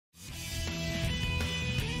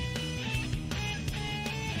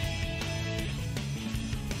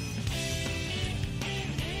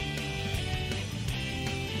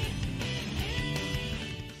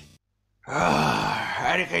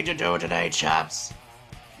Anything to do today, chaps?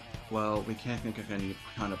 Well, we can't think of any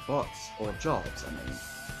kind of bots or jobs,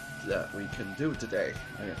 that we can do today.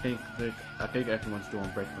 I think everyone's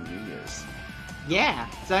doing break from New Year's. Yeah,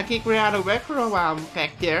 so I think we're out of work for a while,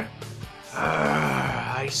 Vector.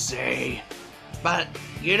 I see. But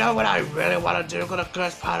you know what I really want to do for the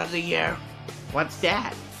first part of the year? What's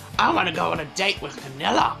that? I want to go on a date with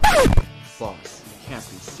Vanilla. Boss, you can't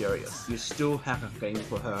be serious. You still have a thing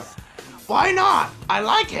for her. Why not? I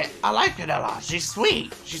like it. I like Vanilla. She's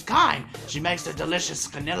sweet. She's kind. She makes the delicious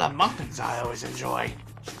vanilla muffins I always enjoy.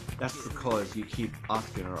 That's because you keep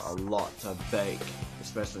asking her a lot to bake,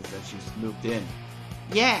 especially since she's moved in.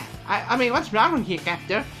 Yeah, I mean, what's wrong with you,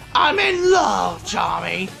 Vector? I'm in love,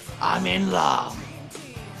 Charmy. I'm in love.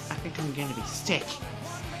 I think I'm gonna be sick.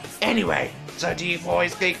 Anyway, so do you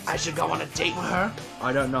boys think I should go on a date with her?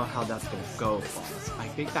 I don't know how that's gonna go, boss. I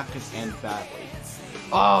think that could end badly.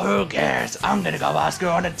 Oh, who cares? I'm gonna go ask her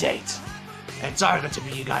on a date. It's all good to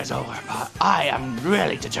be you guys over, but I am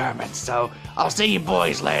really determined, so I'll see you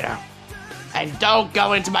boys later. And don't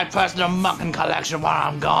go into my personal muffin collection while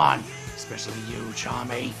I'm gone. Especially you,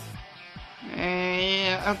 Charmy.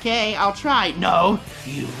 Okay, I'll try. No,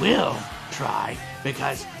 you will try,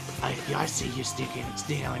 because if I see you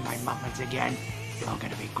stealing my muffins again, you're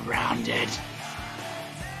gonna be grounded.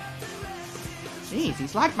 Jeez,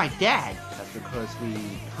 he's like my dad. That's because we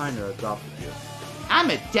kinda adopted you. I'm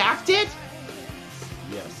adopted?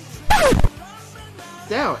 Yes.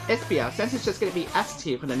 So, Espio, since it's just gonna be us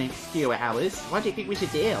two for the next few hours, what do you think we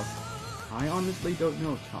should do? I honestly don't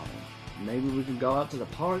know, Tommy. Maybe we can go out to the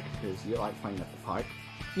park, because you like playing at the park.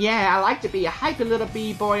 Yeah, I like to be a hyper little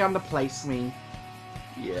b-boy on the play swing.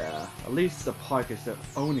 Yeah, at least the park is the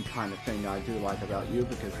only kind of thing I do like about you,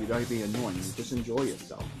 because you don't be annoying, you just enjoy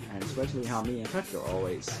yourself. And especially how me and Hector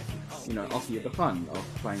always, offer you the fun of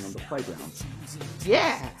playing on the playground.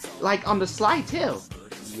 Yeah, like on the slide too.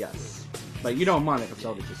 Yes. But you don't mind if it's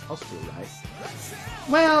only just us two, right?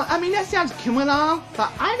 Well, I mean, that sounds cool and all,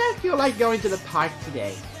 but I don't feel like going to the park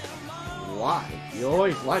today. Why? You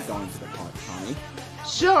always like going to the park, Tommy.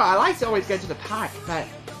 Sure, I like to always go to the park, but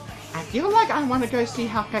I feel like I want to go see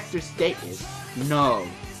how Hector's date is. No.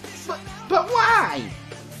 But why?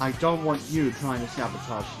 I don't want you trying to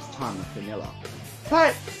sabotage his time with Vanilla.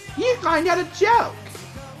 But you find out a joke.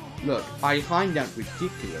 Look, I find that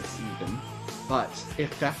ridiculous even, but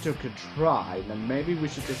if Hector could try, then maybe we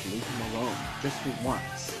should just leave him alone, just for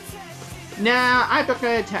once. Nah, I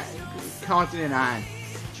prefer to continent on.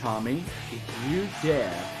 Charmy, if you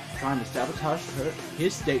dare trying to sabotage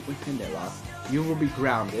his date with Vanilla, you will be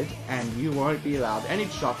grounded, and you won't be allowed any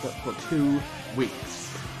chocolate for 2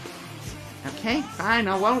 weeks. Okay, fine,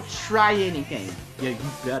 I won't try anything. Yeah, you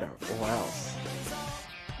better, or else.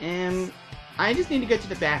 I just need to go to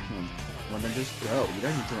the bathroom. Well, then just go. You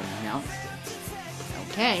don't need to announce it.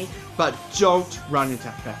 Okay, but don't run into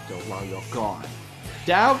Hector while you're gone.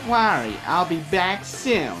 Don't worry, I'll be back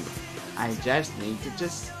soon. I just need to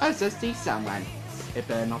just see someone. It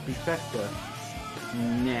better not be Hector.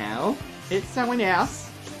 No, it's someone else.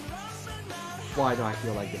 Why do I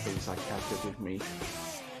feel like you're being sarcastic with me?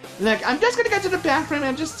 Look, I'm just gonna go to the bathroom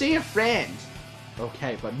and just see a friend.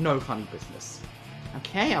 Okay, but no funny business.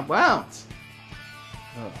 Okay, I won't.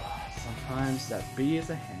 Sometimes that bee is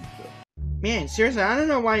a handful. Man, seriously, I don't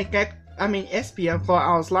know why Espio thought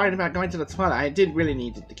I was lying about going to the toilet. I did really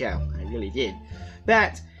need to go. I really did.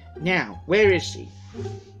 But, now, where is she?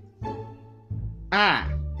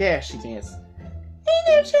 Ah, there she is. Hey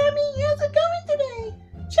there, Charmy. How's it going today?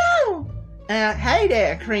 Ciao. Hey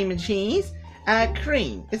there, Cream and Cheese.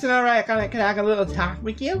 Cream, is it alright? Can I have a little talk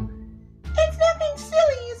with you? It's nothing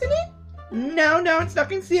silly, isn't it? No, it's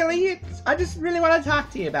nothing silly. I just really want to talk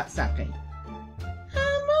to you about something.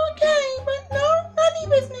 Okay, but no funny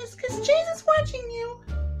business, because Cheese is watching you.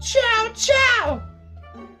 Ciao!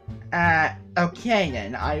 Okay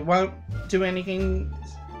then. I won't do anything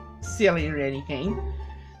silly or anything.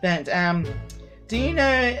 But, do you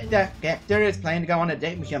know that Vector is planning to go on a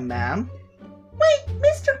date with your mom? Wait,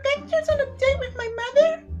 Mr. Vector's on a date with my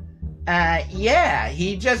mother? Yeah,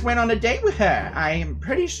 he just went on a date with her. I'm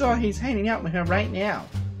pretty sure he's hanging out with her right now.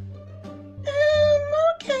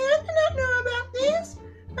 Okay, I did not know about this.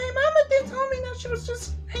 My mama did tell me that she was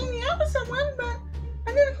just hanging out with someone, but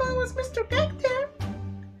I didn't know it was Mr. Vector.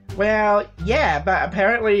 Well, yeah, but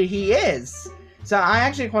apparently he is. So I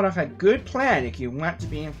actually thought of a good plan if you want to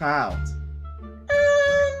be involved.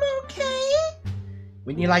 Okay.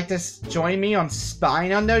 Would you like to join me on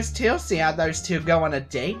spying on those two? See how those two go on a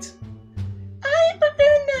date? I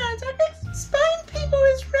prefer not. I think spying people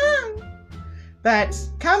is wrong. But,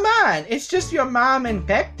 come on, it's just your mom and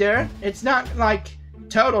Vector. It's not like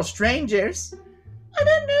total strangers. I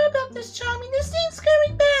don't know about this, Charmy. This seems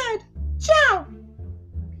scary bad. Ciao!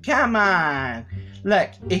 Come on.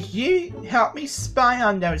 Look, if you help me spy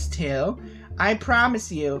on those two, I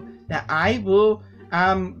promise you that I will,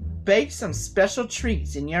 bake some special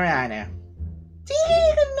treats in your honor. Do you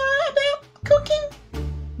even know about cooking?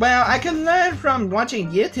 Well, I can learn from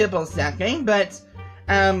watching YouTube or something, but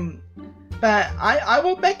I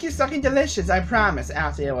will make you something delicious, I promise,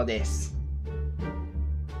 after all this.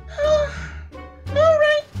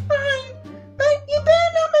 Alright, fine. But you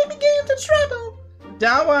better not make me get into trouble.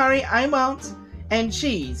 Don't worry, I won't. And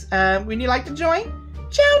Cheese, would you like to join?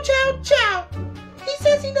 Ciao, ciao, ciao. He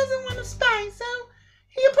says he doesn't want to spy, so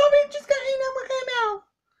he'll probably just go hang out with him out.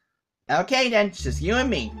 Okay then, it's just you and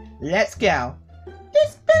me. Let's go.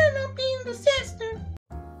 This better not be a disaster.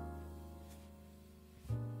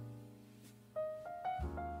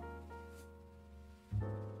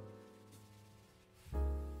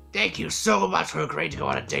 Thank you so much for agreeing to go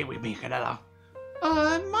on a date with me, Canelo.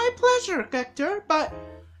 My pleasure, Vector, but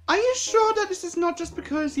are you sure that this is not just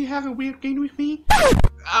because you have a weird game with me?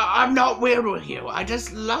 I'm not weird with you. I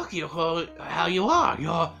just love you for how you are.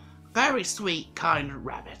 You're a very sweet, kind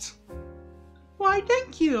rabbit. Why,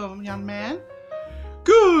 thank you, young man.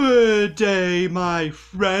 Good day, my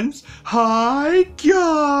friends. Hi,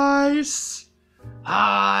 guys.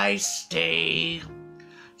 Hi, Steve.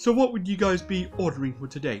 So what would you guys be ordering for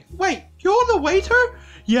today? Wait, you're the waiter?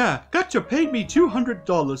 Yeah, Vector paid me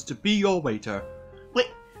 $200 to be your waiter.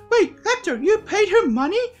 Wait, Vector, you paid him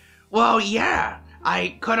money? Well, yeah.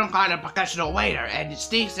 I couldn't find a professional waiter, and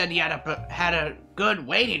Steve said he had a good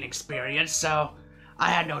waiting experience, so I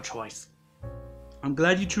had no choice. I'm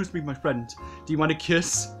glad you chose me, my friend. Do you want a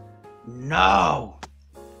kiss? No.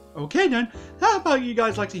 Okay then, how about you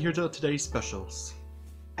guys like to hear today's specials?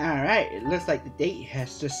 Alright, it looks like the date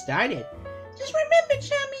has just started. Just remember,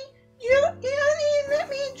 Charmy, you only let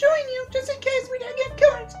me join you just in case we don't get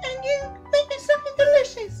caught, and you make me something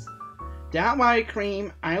delicious. Don't worry,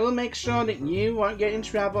 Cream. I will make sure that you won't get in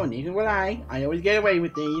trouble, neither will I. I always get away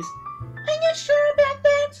with these. Are you sure about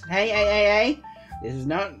that? Hey. This is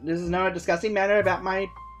not a disgusting matter about my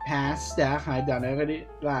past stuff I've done over the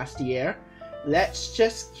last year. Let's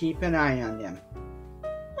just keep an eye on them.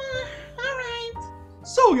 Alright.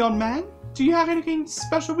 So, young man, do you have anything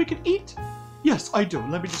special we can eat? Yes, I do.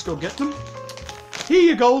 Let me just go get them. Here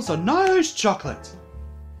you go, a nice chocolate.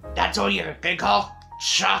 That's all you can call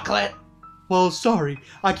chocolate? Well, sorry,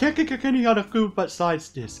 I can't get any other food besides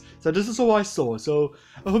this, so this is all I saw, so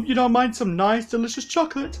I hope you don't mind some nice, delicious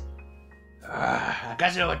chocolate. I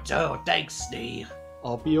guess it would do. Thanks, Steve.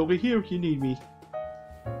 I'll be over here if you need me.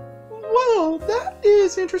 Well, that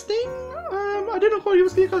is interesting. I didn't know he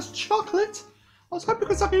was giving us chocolate. I was hoping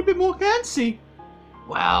for something a bit more fancy.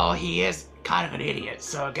 Well, he is kind of an idiot,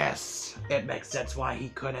 so I guess it makes sense why he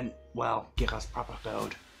couldn't, well, give us proper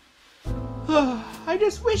food. I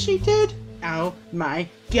just wish he did. Oh my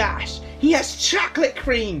gosh, he has chocolate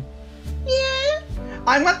cream! Yeah?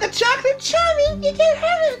 I want the chocolate, Charmy! You can't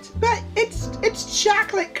have it! But it's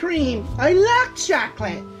chocolate cream! I love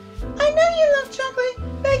chocolate! I know you love chocolate,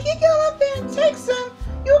 but if you go up there and take some,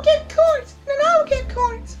 you'll get caught, and I'll get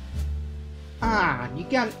caught!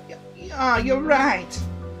 You're right!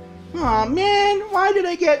 Aw man, why did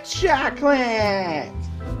I get chocolate?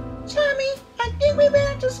 Charmy, I think we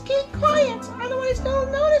better just keep quiet, otherwise they'll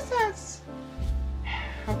notice us.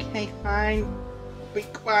 Okay, fine. Be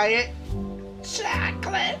quiet.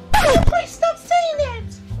 Chocolate! Oh, please stop saying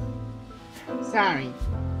that! Sorry.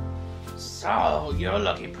 So, you're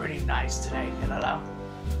looking pretty nice today, Canelo.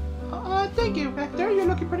 Thank you, Vector. You're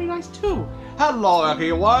looking pretty nice too. Hello,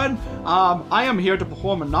 everyone. I am here to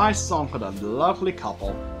perform a nice song for the lovely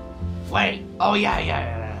couple. Wait. Oh, yeah,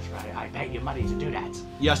 that's right. I paid you money to do that.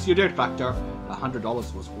 Yes, you did, Vector. $100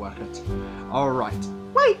 was worth it. Alright.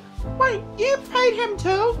 Wait, you paid him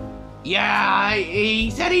too? Yeah,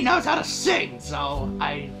 he said he knows how to sing, so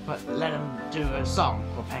I let him do a song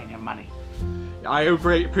for paying him money. I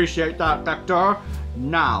appreciate that, Vector.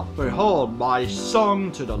 Now, behold my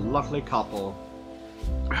song to the lovely couple.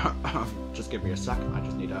 Just give me a second, I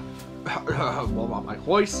just need to warm up my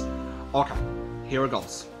voice. Okay, here it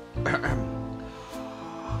goes.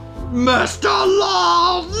 Mr.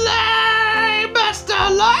 Lovely!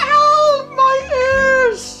 Mr. Lovely! My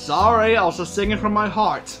ears! Sorry, I was just singing from my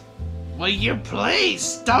heart. Will you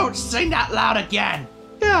please don't sing that loud again?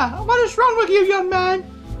 Yeah, what is wrong with you, young man?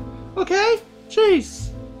 Okay? Jeez.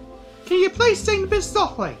 Can you please sing a bit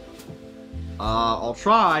softly? I'll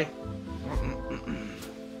try.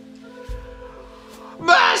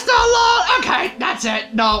 Mr. Lovely! Okay, that's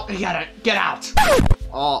it. No, you gotta get out.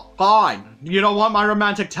 Oh, fine. You don't want my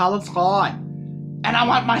romantic talents? Fine. And I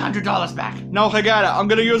want my $100 back. No, forget it. I'm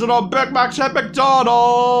gonna use it on Big Macs at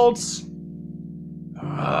McDonald's. Oh,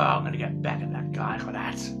 I'm gonna get back at that guy for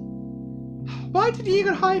that. Why did you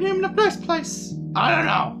even hire him in the first place? I don't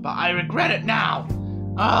know, but I regret it now.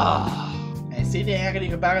 Oh. I see the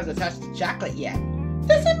agony bars attached to chocolate yet.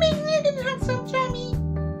 Doesn't mean you can have some, Charmy.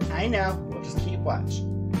 I know. We'll just keep watch.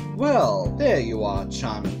 Well, there you are,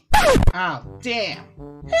 Charmy. Oh, damn.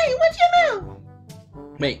 Hey, what's your mouth?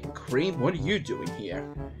 Wait, Cream, what are you doing here?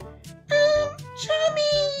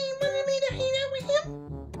 Charmy wanted me to hang out with him.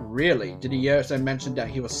 Really? Did he also mention that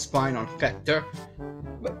he was spying on Vector?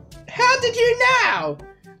 How did you know?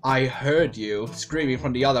 I heard you screaming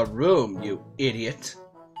from the other room, you idiot.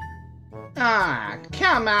 Ah,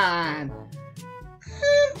 come on.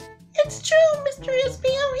 It's true, Mr.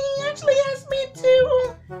 Espio. He actually asked me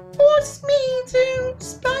to force me to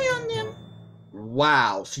spy on them.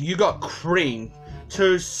 Wow, so you got Cream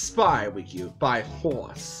to spy with you by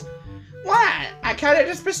force. What? I couldn't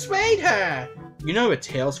just persuade her. You know if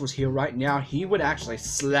Tails was here right now, he would actually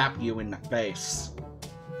slap you in the face.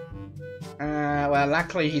 Well,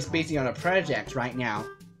 luckily he's busy on a project right now.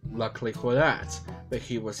 Luckily for that, but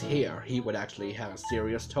he was here, he would actually have a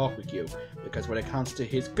serious talk with you, because when it comes to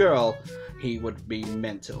his girl, he would be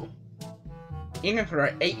mental. Even for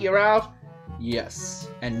an 8-year-old? Yes,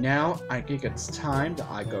 and now I think it's time that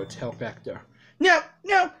I go tell Vector. No,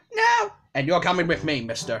 no, no! And you're coming with me,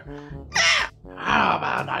 mister. How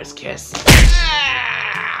about a nice kiss?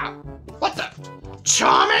 What the?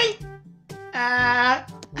 Charmy?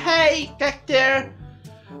 Hey, Vector.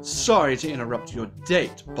 Sorry to interrupt your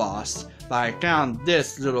date, boss, but I found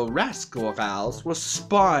this little rascal of ours was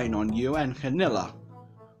spying on you and Vanilla.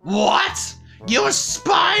 What? You were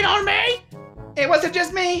spying on me? It wasn't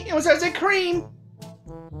just me, it was also Cream.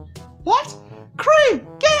 What? Cream,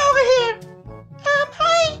 get over here!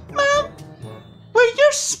 Hi, Mom. Were you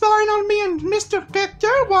spying on me and Mr.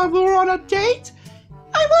 Vector while we were on a date?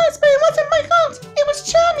 I was, but it wasn't my fault. It was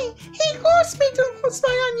Charmy. He forced me to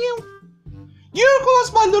spy on you. You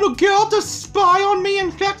caused my little girl to spy on me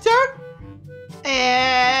and Vector?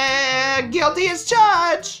 Guilty as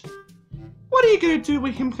charged. What are you gonna do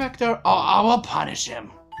with him, Vector? Oh, I will punish him.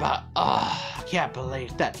 But, I can't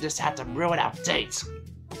believe that this had to ruin our date.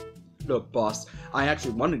 Look, boss, I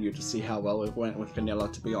actually wanted you to see how well it went with Vanilla,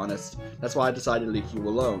 to be honest. That's why I decided to leave you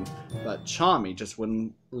alone. But Charmy just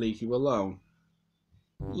wouldn't leave you alone.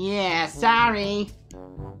 Yeah, sorry.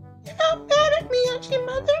 You're not mad at me, aren't you,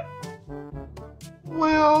 Mother?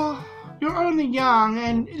 Well, you're only young,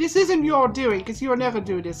 and this isn't your doing, because you'll never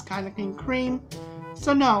do this kind of thing, Cream.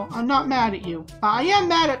 So no, I'm not mad at you. But I am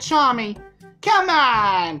mad at Charmy. Come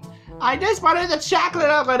on! I just wanted the chocolate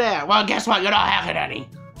over there. Well, guess what? You're not having any.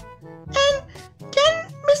 And can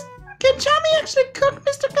Charmy actually cook,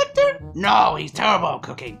 Mr. Vector? No, he's terrible at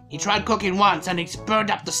cooking. He tried cooking once, and he's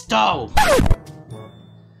burned up the stove.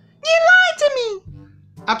 You lied to me!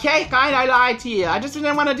 Okay, fine, I lied to you. I just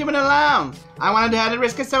didn't want to do it alone. I wanted to have the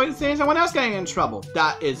risk of seeing someone else getting in trouble.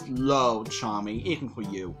 That is low, Charmy, even for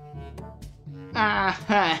you.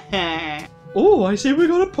 Oh, I see we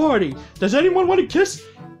got a party. Does anyone want to kiss?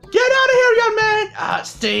 Get out of here, young man!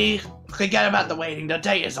 Steve, forget about the waiting. The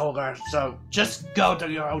date is over, so just go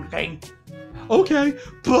do your own thing. Okay,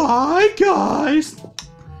 bye, guys.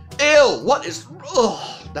 Ew, what is...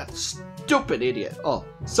 Ugh, that stupid idiot. Oh,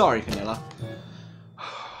 sorry, Vanilla.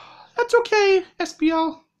 That's okay,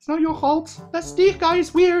 Espio. It's not your fault. That Steve guy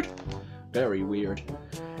is weird. Very weird.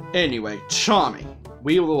 Anyway, Charmy,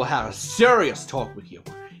 we will have a serious talk with you.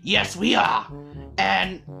 Yes, we are.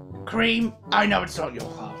 And, Cream, I know it's not your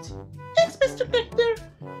fault. Thanks, Mr. Vector.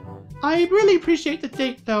 I really appreciate the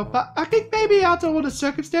date, though, but I think maybe out of all the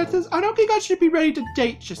circumstances, I don't think I should be ready to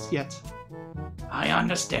date just yet. I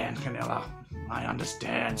understand, Vanilla. I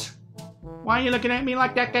understand. Why are you looking at me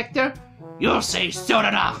like that, Vector? You'll see soon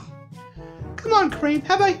enough. Come on, Cream.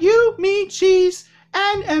 How about you, me, Cheese,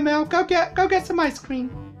 and ML go get some ice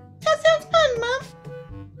cream? That sounds fun, Mom.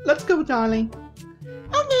 Let's go, darling.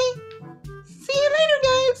 Okay. See you later,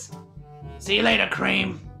 guys. See you later,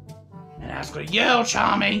 Cream. And as for you,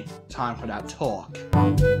 Charmy, Time for that talk.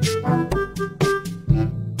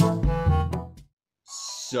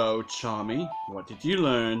 So, Charmy, what did you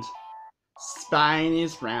learn? Spying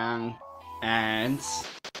is wrong. And...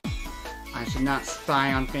 I should not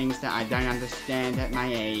spy on things that I don't understand at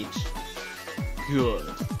my age.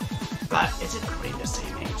 Good. but isn't Cream the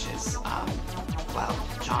same age as, well,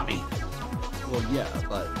 Charmy? Well, yeah,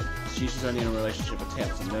 but she's just only in a relationship with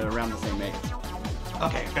Tails, and they're around the same age.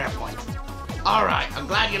 Okay, fair point. Alright, I'm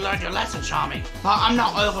glad you learned your lesson, Charmy. But I'm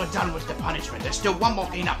not overdone with the punishment. There's still one more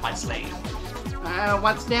thing up my sleeve.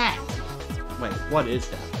 What's that? Wait, what is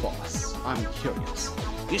that, boss? I'm curious.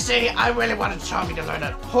 You see, I really wanted Charmy to learn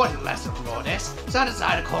an important lesson from all this, so I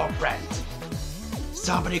decided to call a friend.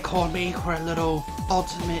 Somebody called me for a little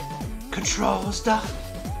ultimate control stuff.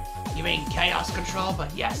 You mean chaos control,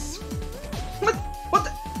 but yes. What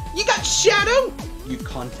the? You got Shadow? You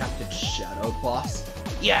contacted Shadow, boss?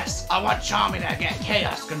 Yes, I want Charmy to get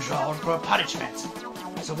chaos control for a punishment.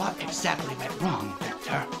 So what exactly went wrong,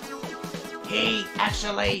 Victor? He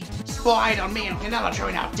actually spied on me and Canelo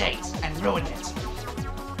during our date and ruined it.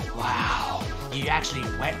 Wow, you actually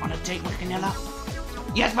went on a date with Canelo?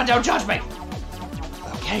 Yes, but don't judge me!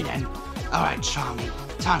 Okay then. Alright, Charmy,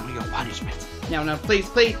 time for your punishment. No, please.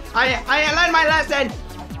 I learned my lesson.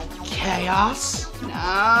 Chaos?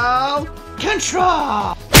 No.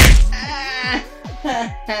 Control!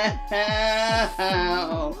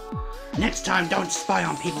 Next time, don't spy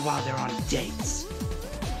on people while they're on dates.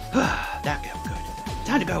 That felt good.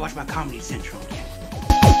 Time to go watch my Comedy Central again.